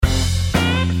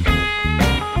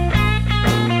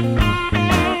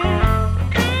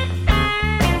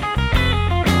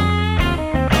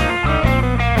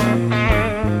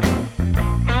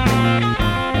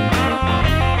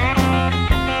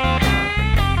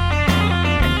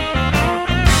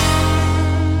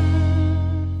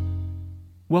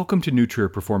Welcome to New Trier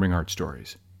Performing Arts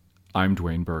Stories. I'm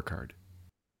Dwayne Burkhardt.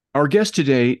 Our guest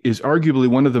today is arguably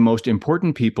one of the most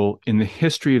important people in the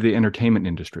history of the entertainment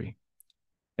industry.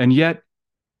 And yet,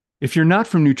 if you're not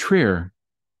from New Trier,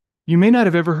 you may not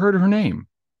have ever heard her name.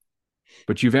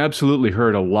 But you've absolutely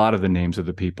heard a lot of the names of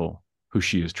the people who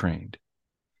she has trained.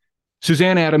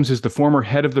 Suzanne Adams is the former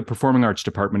head of the Performing Arts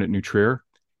Department at New Trier,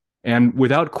 and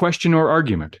without question or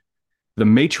argument, the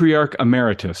matriarch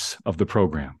emeritus of the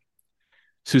program.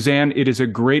 Suzanne, it is a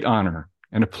great honor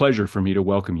and a pleasure for me to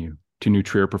welcome you to New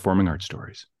Trier Performing Arts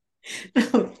Stories.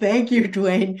 Oh, thank you,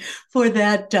 Dwayne, for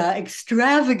that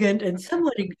extravagant and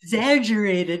somewhat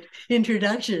exaggerated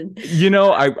introduction. You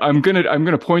know, I'm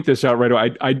gonna point this out right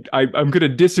away. I'm gonna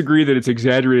disagree that it's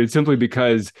exaggerated simply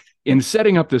because in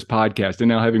setting up this podcast and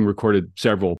now having recorded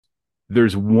several,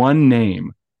 there's one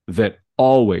name that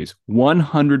always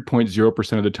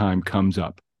 100.0% of the time comes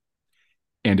up,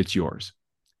 and it's yours.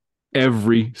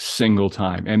 Every single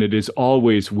time. And it is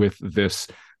always with this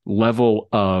level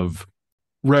of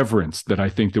reverence that I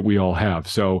think that we all have.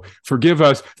 So forgive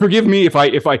me if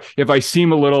I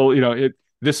seem a little,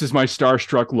 this is my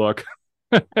starstruck look.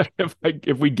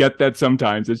 if we get that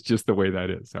sometimes, it's just the way that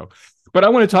is. So, but I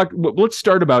want to let's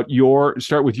start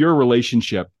with your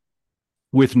relationship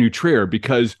with New Trier,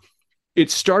 because it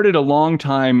started a long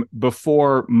time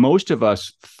before most of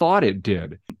us thought it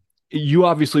did. You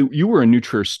were a New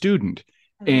Trier student.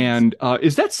 And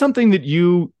is that something that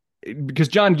because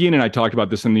John Geen and I talked about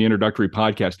this in the introductory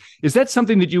podcast, is that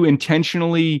something that you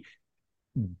intentionally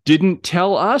didn't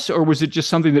tell us, or was it just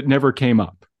something that never came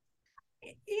up?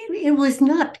 It was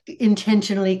not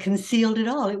intentionally concealed at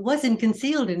all. It wasn't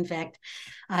concealed. In fact,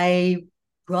 I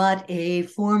brought a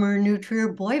former New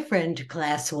Trier boyfriend to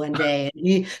class one day, and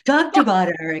we talked about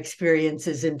our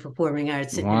experiences in performing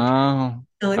arts at New Trier. Wow.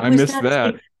 So it I was missed not.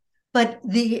 that. But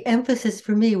the emphasis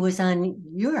for me was on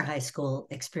your high school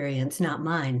experience, not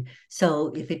mine.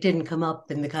 So if it didn't come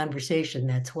up in the conversation,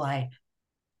 that's why.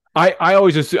 I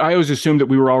always assumed that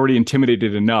we were already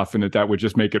intimidated enough and that would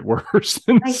just make it worse.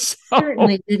 And I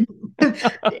certainly didn't.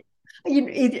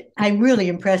 I'm really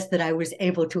impressed that I was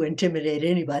able to intimidate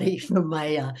anybody from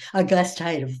my august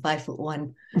height of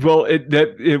 5'1". Well,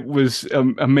 it was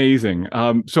amazing.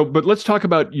 But let's talk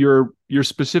about your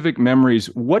specific memories.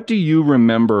 What do you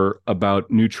remember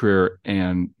about New Trier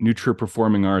and New Trier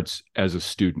Performing Arts as a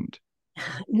student?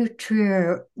 New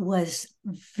Trier was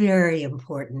very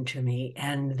important to me,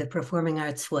 and the performing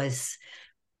arts was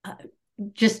uh,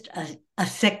 just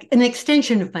an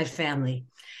extension of my family.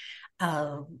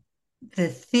 Uh, the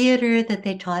theater that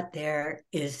they taught there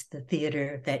is the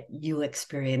theater that you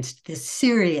experienced, the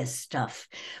serious stuff.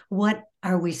 What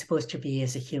are we supposed to be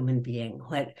as a human being?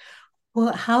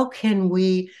 How can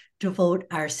we devote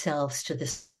ourselves to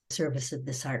the service of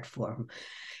this art form?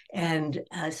 And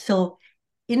so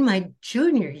in my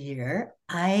junior year,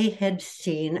 I had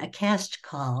seen a cast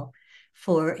call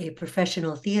for a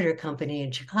professional theater company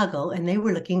in Chicago, and they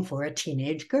were looking for a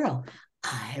teenage girl.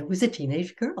 I was a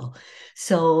teenage girl.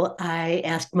 So I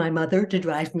asked my mother to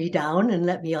drive me down and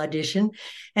let me audition.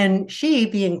 And she,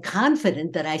 being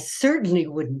confident that I certainly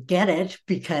wouldn't get it,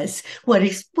 because what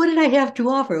did I have to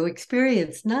offer?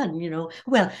 Experience, none.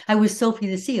 Well, I was Sophie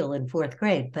the Seal in fourth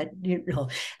grade, but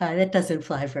that doesn't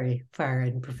fly very far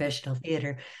in professional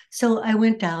theater. So I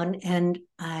went down and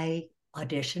I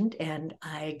auditioned and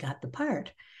I got the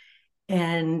part.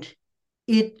 And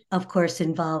it, of course,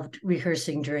 involved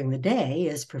rehearsing during the day,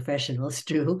 as professionals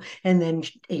do, and then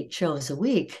 8 shows a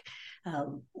week,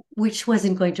 which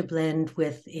wasn't going to blend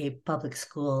with a public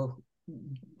school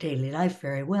daily life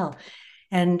very well.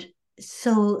 And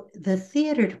so the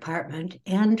theater department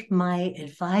and my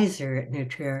advisor at New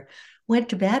Trier went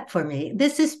to bat for me.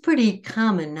 This is pretty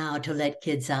common now to let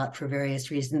kids out for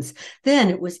various reasons. Then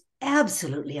it was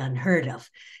absolutely unheard of.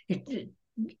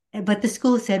 But the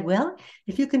school said, well,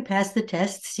 if you can pass the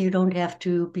tests, you don't have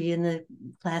to be in the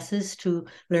classes to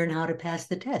learn how to pass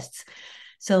the tests.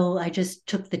 So I just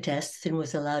took the tests and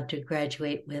was allowed to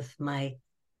graduate with my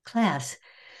class.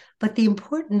 But the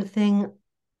important thing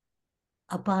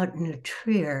about New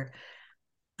Trier,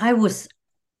 I was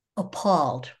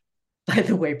appalled by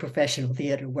the way professional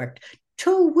theater worked.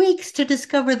 2 weeks to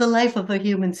discover the life of a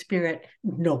human spirit.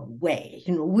 No way.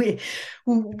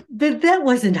 That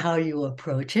wasn't how you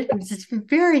approach it. It was just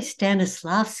very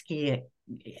Stanislavski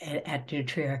at New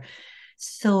Trier.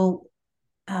 So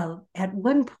at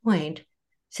one point,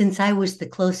 since I was the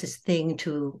closest thing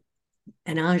to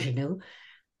an ingenue,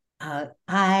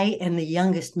 I and the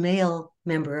youngest male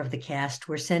member of the cast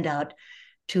were sent out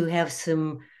to have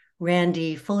some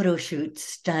randy photo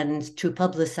shoots done to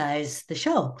publicize the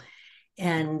show.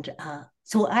 And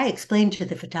So I explained to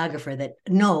the photographer that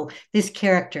no, this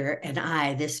character and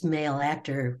I, this male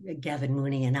actor, Gavin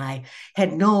Mooney, and I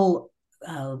had no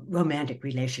romantic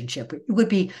relationship. It would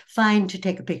be fine to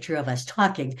take a picture of us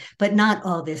talking, but not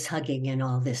all this hugging and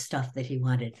all this stuff that he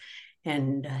wanted.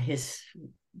 And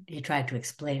he tried to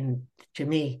explain to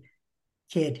me,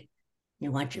 kid,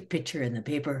 you want your picture in the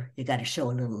paper, you got to show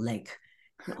a little leg.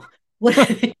 No.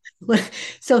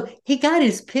 So he got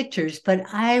his pictures, but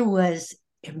I was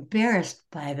embarrassed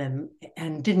by them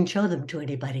and didn't show them to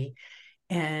anybody.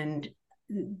 And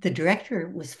the director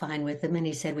was fine with them. And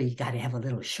he said, well, you got to have a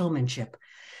little showmanship.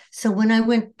 So when I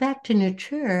went back to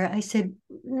Nature, I said,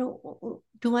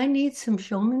 do I need some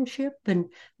showmanship? And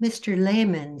Mr.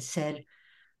 Lehman said,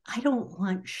 I don't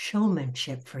want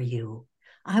showmanship for you.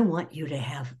 I want you to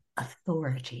have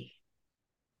authority.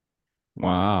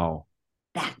 Wow.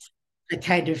 That's the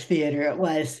kind of theater it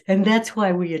was. And that's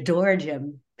why we adored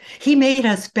him. He made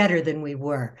us better than we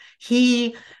were.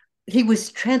 He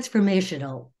was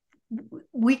transformational.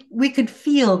 We could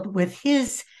feel with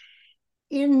his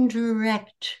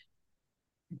indirect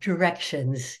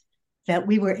directions that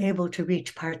we were able to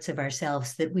reach parts of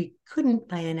ourselves that we couldn't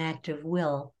by an act of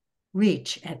will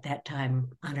reach at that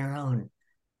time on our own.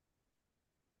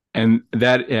 And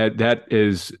that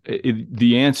is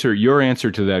the answer. Your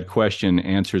answer to that question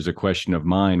answers a question of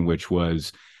mine, which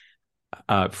was,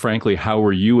 frankly, how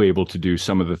were you able to do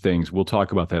some of the things? We'll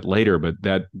talk about that later, but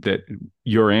that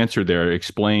your answer there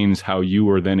explains how you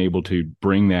were then able to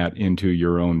bring that into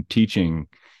your own teaching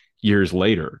years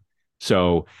later.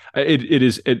 So it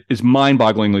is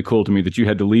mind-bogglingly cool to me that you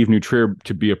had to leave New Trier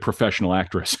to be a professional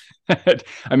actress.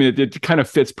 I mean, it kind of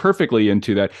fits perfectly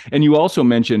into that. And you also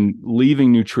mentioned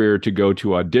leaving New Trier to go to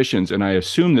auditions, and I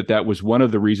assume that was one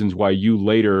of the reasons why you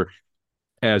later,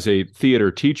 as a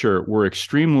theater teacher, were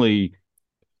extremely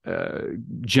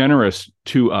generous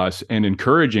to us and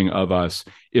encouraging of us.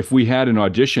 If we had an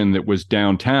audition that was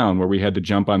downtown where we had to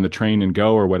jump on the train and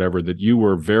go or whatever, that you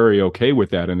were very okay with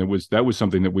that. And that was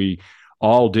something that we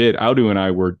all did. Audu and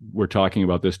I were talking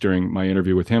about this during my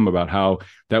interview with him about how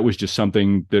that was just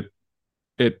something that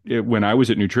when I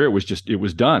was at New Trier, it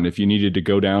was done. If you needed to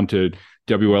go down to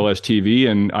WLS TV,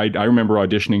 and I remember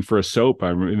auditioning for a soap,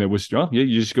 and it was, oh yeah,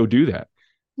 you just go do that.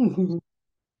 Mm-hmm.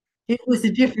 It was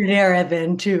a different era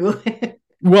then too.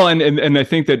 Well, and I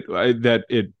think that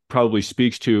it probably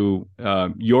speaks to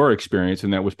your experience,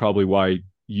 and that was probably why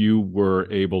you were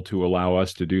able to allow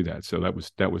us to do that. So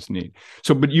that was neat.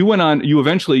 So, but you went on. You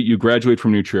eventually graduate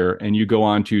from New Trier, and you go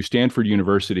on to Stanford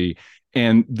University,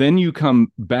 and then you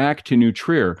come back to New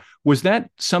Trier. Was that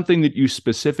something that you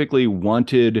specifically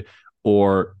wanted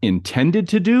or intended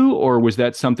to do, or was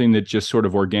that something that just sort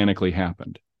of organically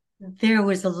happened? There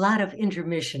was a lot of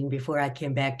intermission before I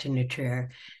came back to New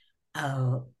Trier.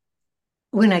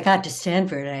 When I got to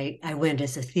Stanford, I went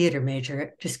as a theater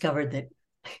major, discovered that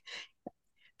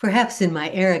perhaps in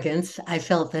my arrogance, I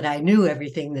felt that I knew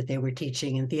everything that they were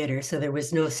teaching in theater. So there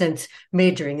was no sense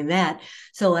majoring in that.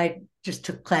 So I just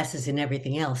took classes in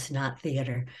everything else, not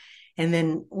theater. And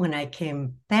then when I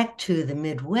came back to the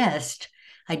Midwest,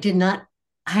 I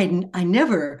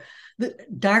never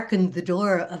darkened the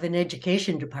door of an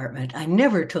education department. I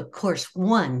never took course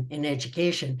one in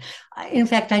education. In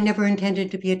fact, I never intended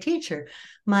to be a teacher.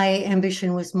 My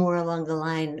ambition was more along the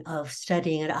line of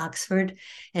studying at Oxford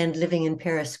and living in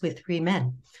Paris with 3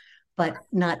 men, but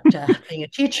not being a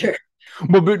teacher.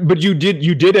 Well, but you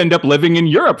did end up living in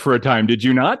Europe for a time, did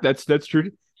you not? That's true.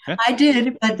 Yeah. I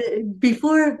did, but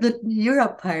before the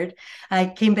Europe part, I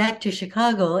came back to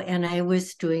Chicago and I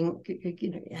was doing,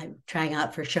 trying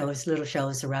out for little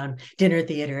shows around dinner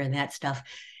theater and that stuff.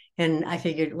 And I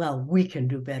figured, well, we can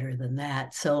do better than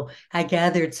that. So I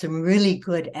gathered some really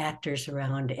good actors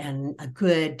around and a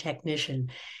good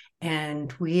technician.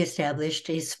 And we established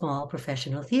a small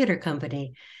professional theater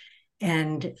company.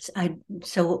 And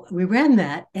so we ran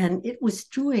that and it was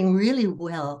doing really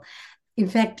well. In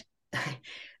fact,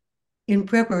 in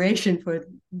preparation for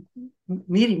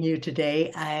meeting you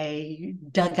today, I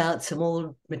dug out some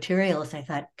old materials. I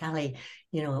thought, golly,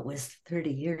 it was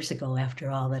 30 years ago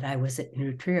after all that I was at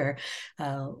New Trier.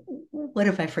 What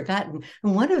have I forgotten?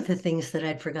 And one of the things that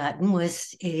I'd forgotten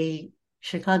was a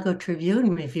Chicago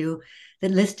Tribune review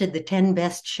that listed the 10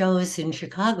 best shows in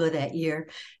Chicago that year.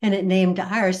 And it named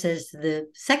ours as the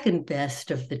second best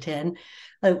of the 10,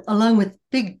 along with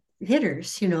big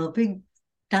hitters, big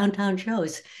downtown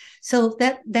shows. So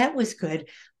that was good.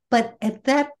 But at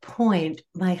that point,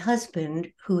 my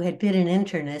husband, who had been an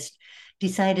internist,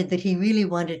 decided that he really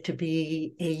wanted to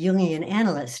be a Jungian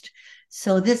analyst.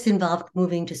 So this involved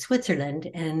moving to Switzerland,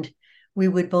 and we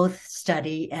would both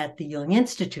study at the Jung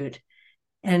Institute.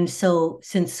 And so,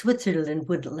 since Switzerland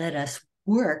wouldn't let us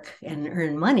work and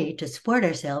earn money to support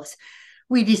ourselves,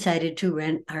 we decided to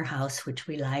rent our house, which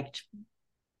we liked,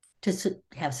 to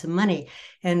have some money.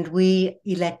 And we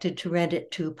elected to rent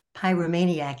it to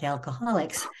pyromaniac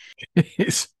alcoholics.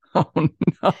 Oh,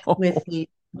 no. With the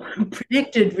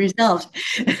predicted result.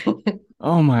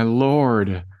 Oh, my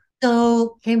Lord.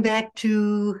 So came back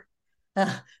to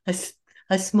a,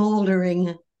 a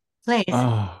smoldering place.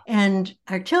 Oh, And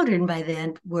our children by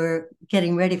then were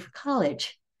getting ready for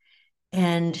college.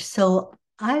 And so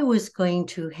I was going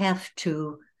to have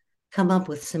to come up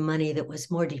with some money that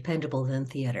was more dependable than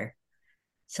theater.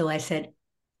 So I said,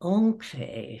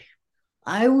 okay,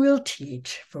 I will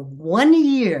teach for 1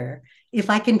 year if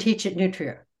I can teach at New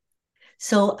Trier.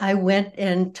 So I went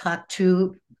and talked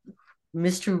to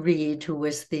Mr. Reed, who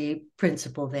was the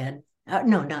principal then.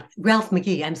 No, not Ralph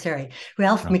McGee. I'm sorry.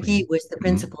 Ralph McGee was the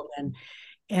principal then.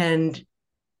 And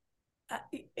I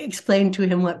explained to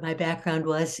him what my background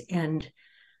was and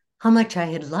how much I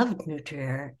had loved New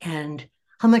Trier and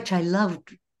how much I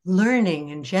loved learning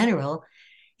in general.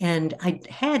 And I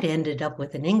had ended up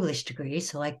with an English degree,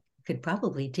 so I could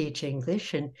probably teach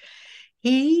English. And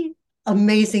he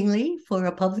amazingly, for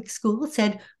a public school,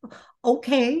 said,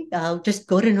 okay, I'll just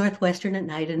go to Northwestern at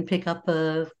night and pick up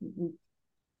a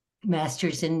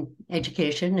master's in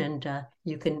education and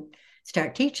you can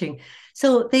start teaching.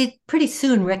 So they pretty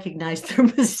soon recognized their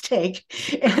mistake.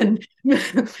 And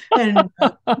Mr.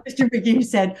 McGee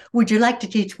said, would you like to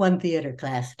teach one theater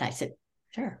class? And I said,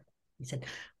 sure. He said,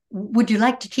 would you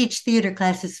like to teach theater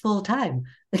classes full time?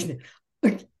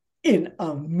 In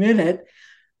a minute.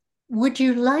 Would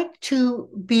you like to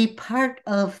be part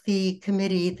of the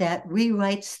committee that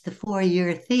rewrites the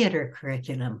 4-year theater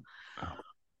curriculum?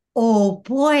 Oh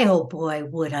boy,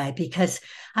 would I, because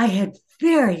I had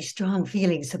very strong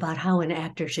feelings about how an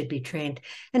actor should be trained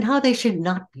and how they should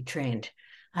not be trained.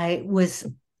 I was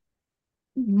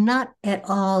not at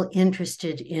all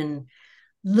interested in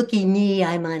looky me,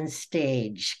 I'm on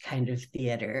stage kind of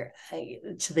theater.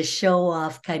 It's the show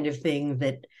off kind of thing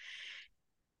that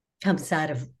comes out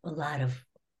of a lot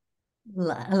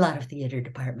of theater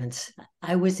departments.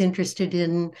 I was interested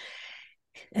in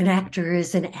an actor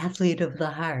as an athlete of the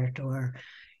heart, or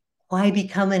why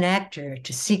become an actor?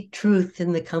 To seek truth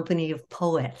in the company of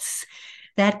poets.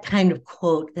 That kind of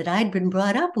quote that I'd been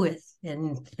brought up with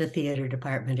in the theater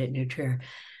department at New Trier.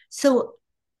 So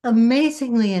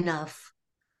amazingly enough,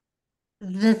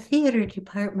 the theater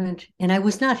department, and I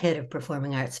was not head of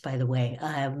performing arts, by the way.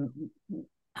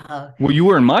 Well, you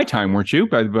were in my time, weren't you?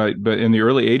 But in the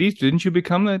early '80s, didn't you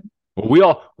become that?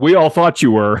 Well, we all thought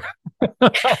you were.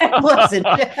 I wasn't.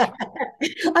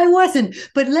 I wasn't.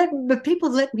 But people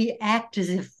let me act as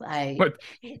if I. But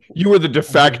you were the de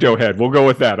facto head. We'll go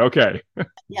with that. Okay.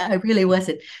 Yeah, I really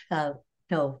wasn't.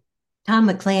 No, Tom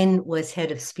McLean was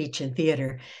head of speech and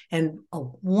theater, and a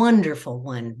wonderful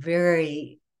one,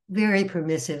 very, very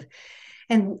permissive.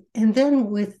 And then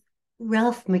with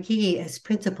Ralph McGee as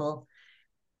principal,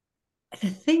 the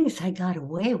things I got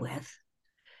away with.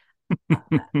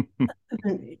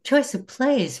 Choice of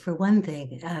plays, for one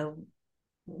thing.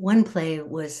 One play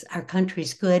was Our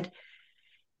Country's Good,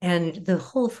 and the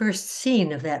whole first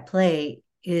scene of that play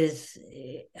is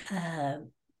a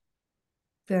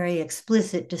very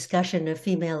explicit discussion of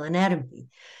female anatomy.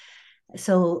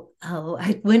 So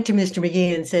I went to Mr.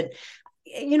 McGee and said,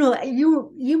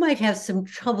 you might have some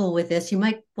trouble with this. You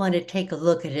might want to take a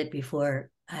look at it before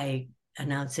I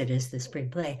announce it as the spring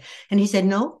play. And he said,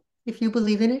 no, if you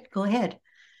believe in it, go ahead.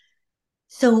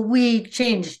 So we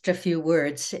changed a few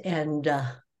words and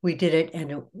we did it.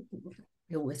 And I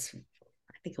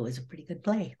think it was a pretty good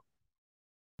play.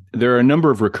 There are a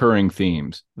number of recurring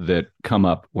themes that come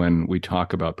up when we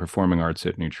talk about performing arts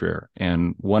at New Trier.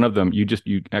 And one of them, you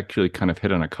actually kind of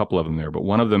hit on a couple of them there, but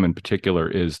one of them in particular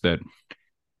is that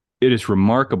it is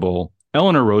remarkable.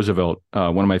 Eleanor Roosevelt,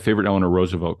 one of my favorite Eleanor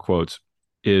Roosevelt quotes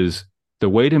is, the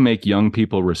way to make young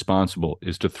people responsible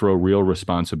is to throw real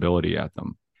responsibility at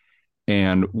them.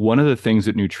 And one of the things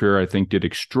that New Trier, I think, did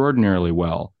extraordinarily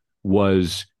well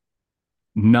was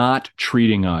not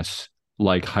treating us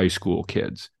like high school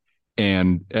kids.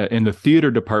 And in the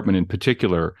theater department in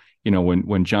particular,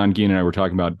 when John Geen and I were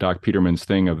talking about Doc Peterman's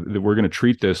thing of we're going to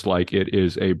treat this like it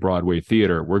is a Broadway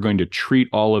theater. We're going to treat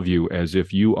all of you as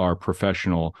if you are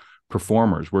professional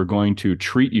performers. We're going to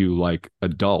treat you like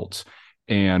adults.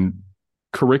 And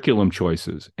curriculum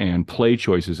choices and play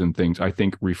choices and things, I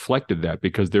think, reflected that,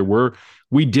 because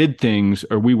we did things,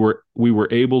 or we were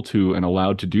able to and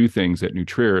allowed to do things at New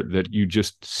Trier that you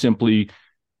just simply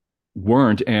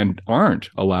weren't and aren't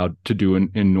allowed to do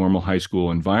in normal high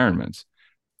school environments.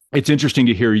 it's interesting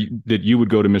to hear that you would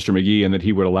go to Mr. McGee and that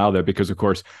he would allow that, because of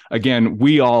course, again,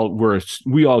 we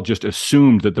all just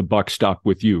assumed that the buck stopped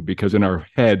with you, because in our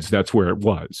heads, that's where it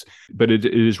was. But it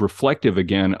is reflective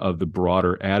again of the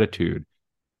broader attitude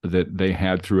that they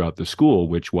had throughout the school,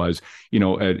 which was,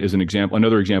 as an example,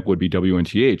 another example would be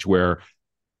WNTH, where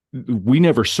we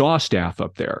never saw staff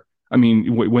up there. I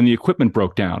mean, when the equipment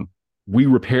broke down, we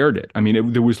repaired it. I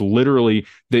mean, there was literally,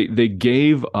 they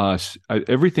gave us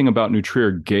everything about New Trier,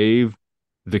 gave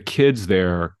the kids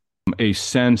there a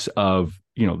sense of,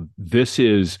 this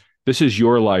is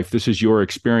your life. This is your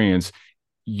experience.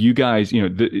 You guys,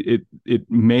 it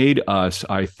made us,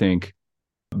 I think,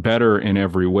 better in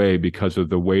every way because of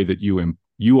the way that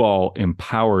you all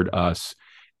empowered us.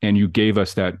 And you gave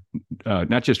us that,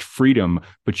 not just freedom,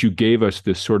 but you gave us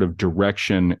this sort of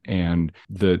direction and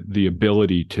the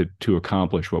ability to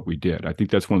accomplish what we did. I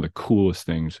think that's one of the coolest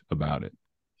things about it.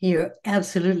 You're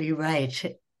absolutely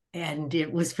right. And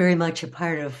it was very much a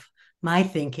part of my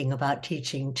thinking about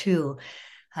teaching, too.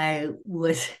 I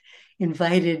was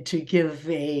invited to give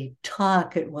a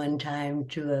talk at one time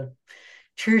to a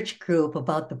church group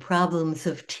about the problems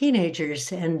of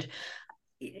teenagers. And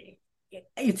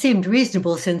it seemed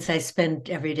reasonable since I spent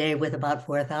every day with about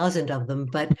 4,000 of them.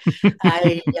 But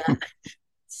I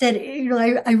said,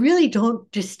 I really don't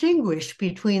distinguish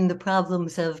between the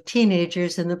problems of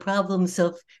teenagers and the problems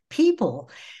of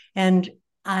people. And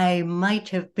I might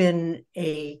have been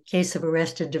a case of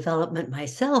arrested development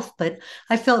myself, but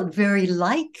I felt very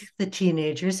like the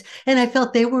teenagers, and I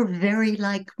felt they were very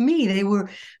like me. They were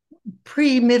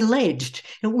pre-middle-aged,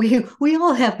 and we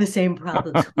all have the same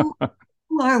problems. Who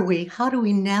are we? How do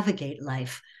we navigate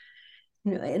life?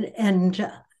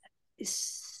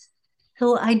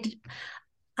 So I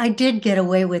did get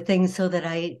away with things so that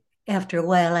after a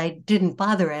while, I didn't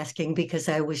bother asking because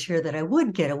I was sure that I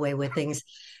would get away with things.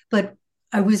 But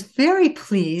I was very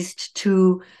pleased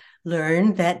to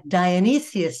learn that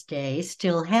Dionysius Day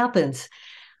still happens.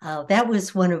 That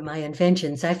was one of my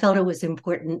inventions. I felt it was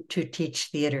important to teach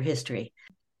theater history.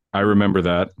 I remember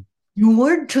that. You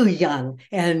weren't too young.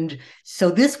 And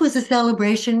so this was a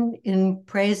celebration in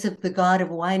praise of the god of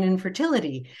wine and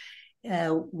fertility.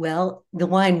 Well, the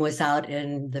wine was out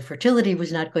and the fertility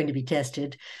was not going to be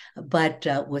tested, but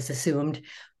was assumed.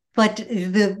 But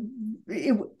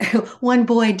one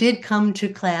boy did come to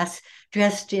class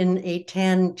dressed in a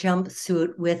tan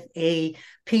jumpsuit with a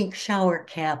pink shower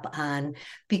cap on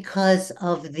because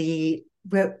of the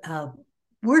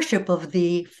worship of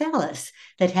the phallus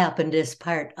that happened as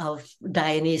part of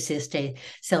Dionysius Day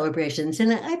celebrations.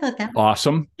 And I thought that was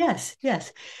awesome. Yes.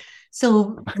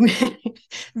 So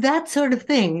that sort of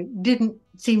thing didn't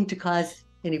seem to cause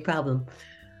any problem.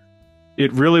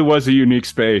 It really was a unique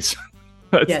space.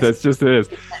 That's just it is.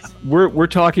 Yes. We're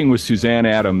talking with Suzanne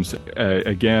Adams,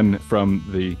 again, from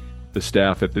the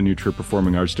staff at the New Trier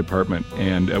Performing Arts Department,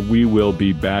 and we will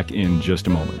be back in just a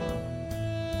moment.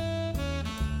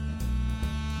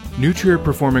 New Trier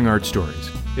Performing Arts Stories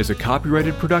is a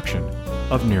copyrighted production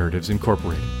of Narratives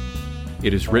Incorporated.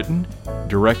 It is written,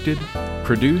 directed,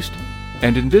 produced,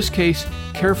 and in this case,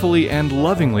 carefully and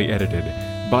lovingly edited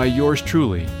by yours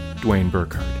truly, Dwayne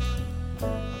Burkhardt.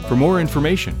 For more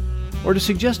information, or to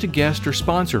suggest a guest or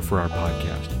sponsor for our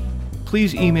podcast,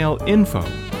 please email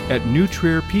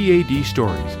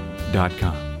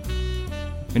info@newtrierpadstories.com.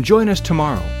 And join us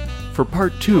tomorrow for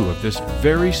part 2 of this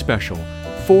very special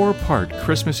 4-part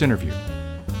Christmas interview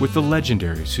with the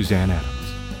legendary Suzanne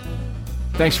Adams.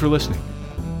 Thanks for listening.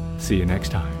 See you next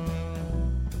time.